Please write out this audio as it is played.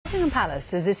Buckingham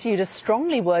Palace has issued a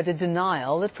strongly worded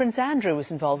denial that Prince Andrew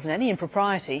was involved in any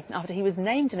impropriety after he was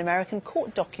named in American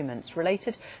court documents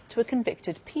related to a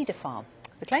convicted paedophile.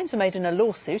 The claims are made in a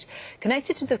lawsuit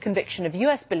connected to the conviction of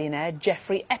US billionaire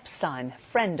Jeffrey Epstein,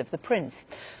 friend of the prince.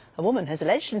 A woman has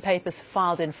alleged in papers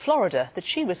filed in Florida that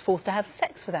she was forced to have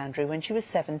sex with Andrew when she was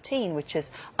 17, which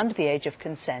is under the age of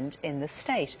consent in the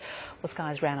state. Well,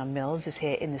 Sky's Rhiannon Mills is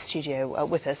here in the studio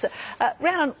with us.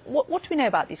 Rhiannon, what do we know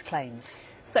about these claims?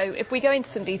 So if we go into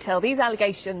some detail, these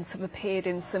allegations have appeared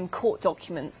in some court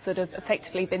documents that have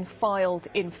effectively been filed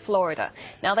in Florida.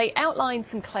 Now, they outline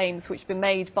some claims which have been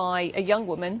made by a young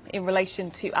woman in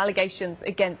relation to allegations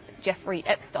against Jeffrey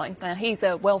Epstein. Now, he's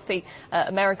a wealthy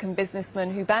American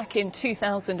businessman who back in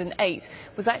 2008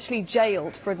 was actually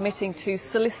jailed for admitting to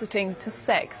soliciting to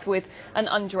sex with an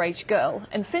underage girl.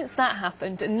 And since that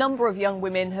happened, a number of young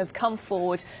women have come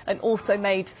forward and also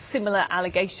made similar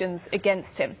allegations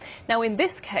against him. Now, in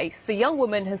this case, the young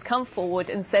woman has come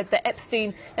forward and said that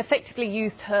Epstein effectively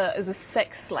used her as a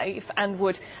sex slave and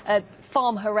would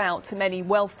farm her out to many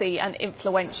wealthy and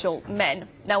influential men.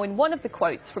 Now, in one of the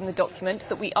quotes from the document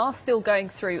that we are still going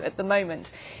through at the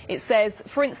moment, it says,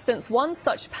 for instance, one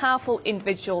such powerful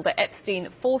individual that Epstein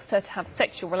forced her to have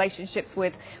sexual relationships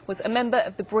with was a member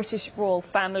of the British royal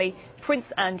family,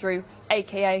 Prince Andrew,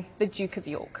 aka the Duke of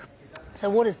York. So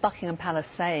what is Buckingham Palace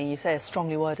saying? You say a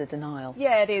strongly worded denial.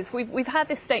 Yeah, it is. We've had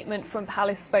this statement from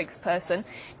Palace spokesperson.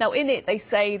 Now, in it, they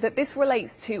say that this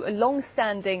relates to a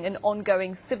long-standing and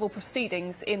ongoing civil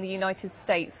proceedings in the United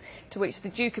States to which the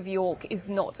Duke of York is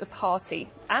not a party.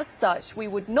 As such, we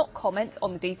would not comment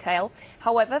on the detail.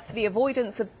 However, for the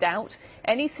avoidance of doubt,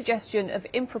 any suggestion of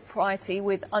impropriety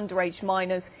with underage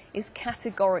minors is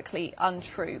categorically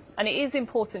untrue. And it is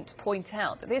important to point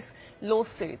out that this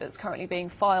lawsuit that's currently being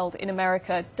filed in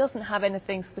America doesn't have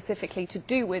anything specifically to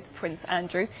do with Prince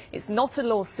Andrew. It's not a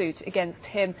lawsuit against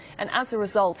him, and as a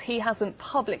result he hasn't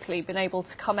publicly been able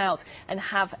to come out and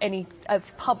have any of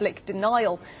public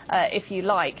denial, if you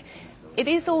like. It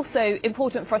is also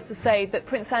important for us to say that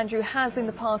Prince Andrew has in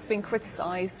the past been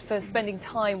criticised for spending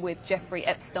time with Jeffrey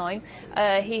Epstein.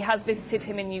 He has visited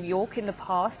him in New York in the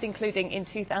past, including in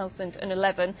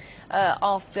 2011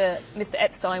 after Mr.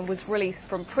 Epstein was released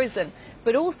from prison.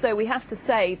 But also we have to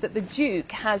say that the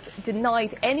Duke has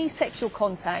denied any sexual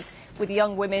contact with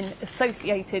young women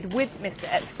associated with Mr.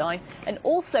 Epstein, and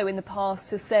also in the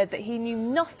past has said that he knew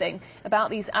nothing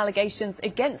about these allegations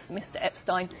against Mr.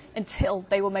 Epstein until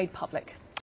they were made public.